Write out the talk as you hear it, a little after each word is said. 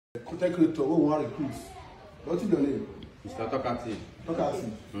Content creator, we want to recruit. What's your name? Mr. Talkative.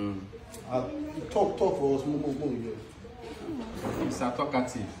 Talkative. Talk for us, more here. Mr.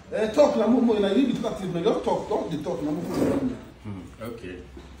 Talkative. Talk, now more. Now you be talkative. Now just talk. Talk the talk. Now more. Okay.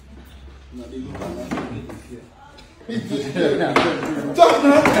 Now they look at that. Talk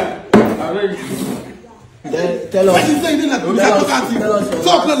now. Tell us. What you say?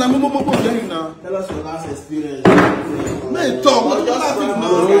 Talk now. More. Tell us your last experience. Man, talk. What you talking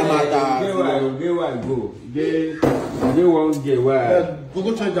now? Get where I go. Get one. Get where.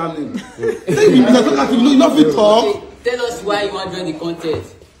 Go try that name. Say you Mr. Talkative. You not fit talk. Tell us why you want to join the content.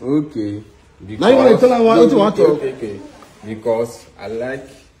 Okay. Now you want to tell them what you want to talk. Okay. Because I like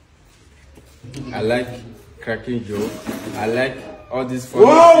cracking jokes. I like all these funny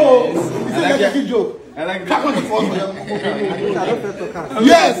things. I like cracking joke. I like crack on the phone for them.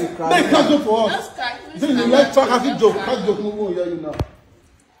 Yes, they crack joke for us. You like cracking joke. Crack joke. No more. You now.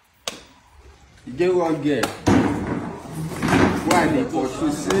 You get one girl. Why they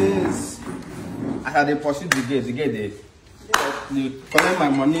pursue since? As they pursue the girl, they collect my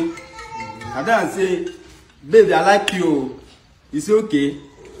money. And then I say, baby, I like you. You say, okay.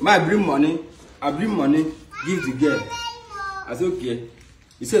 I bring money, give the girl. I say, okay.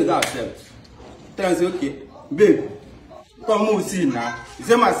 He said, that accept. Then I say, okay. Babe, come move see now. He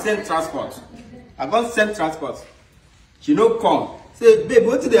said, I send transport. I can't send transport. She no come. Say, babe,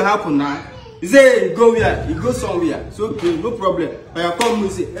 what did happen now? He say, he go where? He go somewhere. So, okay, no problem. But I come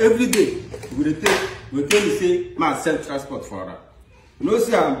move see every day. We tell me say, man, send transport for her. You know,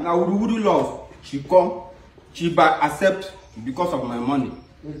 see, now would love. She come, she accept because of my money.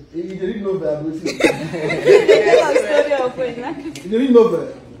 You didn't know that. You didn't know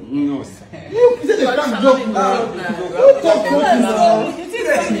that. No. You said the crack joke now. Don't talk to me now.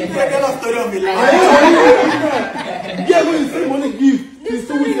 You tell us story of the life. Yeah, when you say money give, it's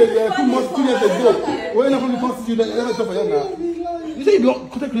 2 weeks ago, 2 months, 2 years ago. When you never consider you, never talk for you now. You say you don't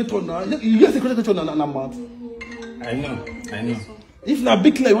contact creator now. You just say contact creator now, month. I know. If na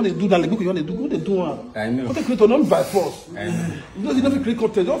big clear you want to do that, like you want to do, go to do one. I know. Content creator not by force. I know. You don't create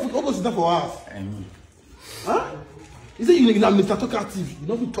content. All go sit down for us. I know. Huh? You say you are Mr. Talkative. You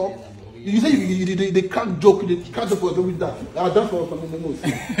don't talk. You say they crack joke. They crack joke for with that. That's for some most.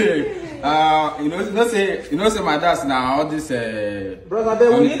 You know, say my dad's now all this. Brother, they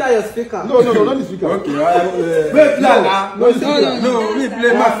will need that your speaker. No, not the speaker. Okay. Wait, play now. No, we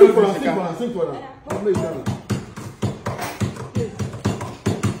play my sing for now. Play now.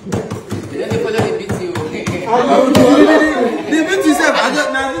 They follow the BT. The BT said, I just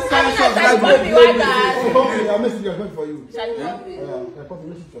now this time shot like I message your friend for you. Shall you Yeah, message for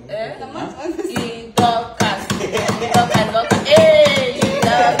you. In Talkative.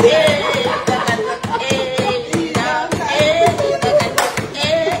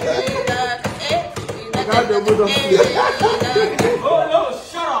 Oh no,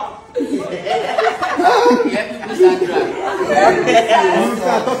 shut up!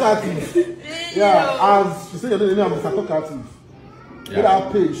 Mr. Talkative. Yeah, as you say your name, Mr. Talkative. Make that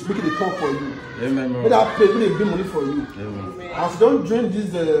page, make it a come for you. Make that page, make it bring money for you. As you don't join this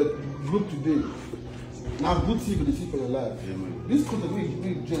group today, now good thing you see for your life. This content we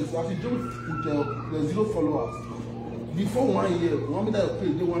join, so as you join with 0 followers, before 1 year, we want me that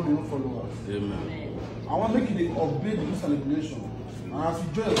page, they 1 million followers. I want to make it upgrade the news and regulation. And as you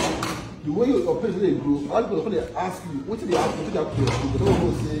join, the way your page will grow, a lot of people they ask you, what did they ask you? What did they ask you? They don't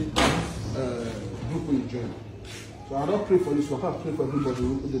want to say group when you join. So I don't pray for you, so I can't pray for everybody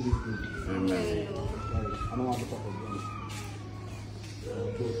who did this group. Amen. I don't want to talk about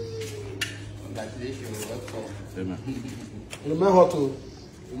Amen. You know how to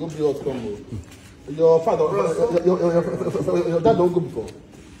go be hot come. Your father, your dad don't go before.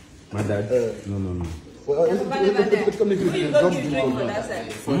 My dad? No. For the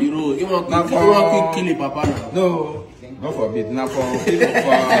road, you want to kill him, Papa? No, not for bit. Not for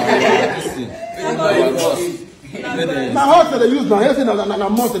this thing. Now how they use now? Here say na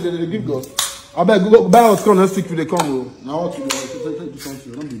month they give God. I beg go buy us come next week they come. Now what you do?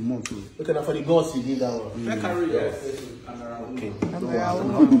 Something not be month. Okay, now for the gods you need that one. Yes. Okay.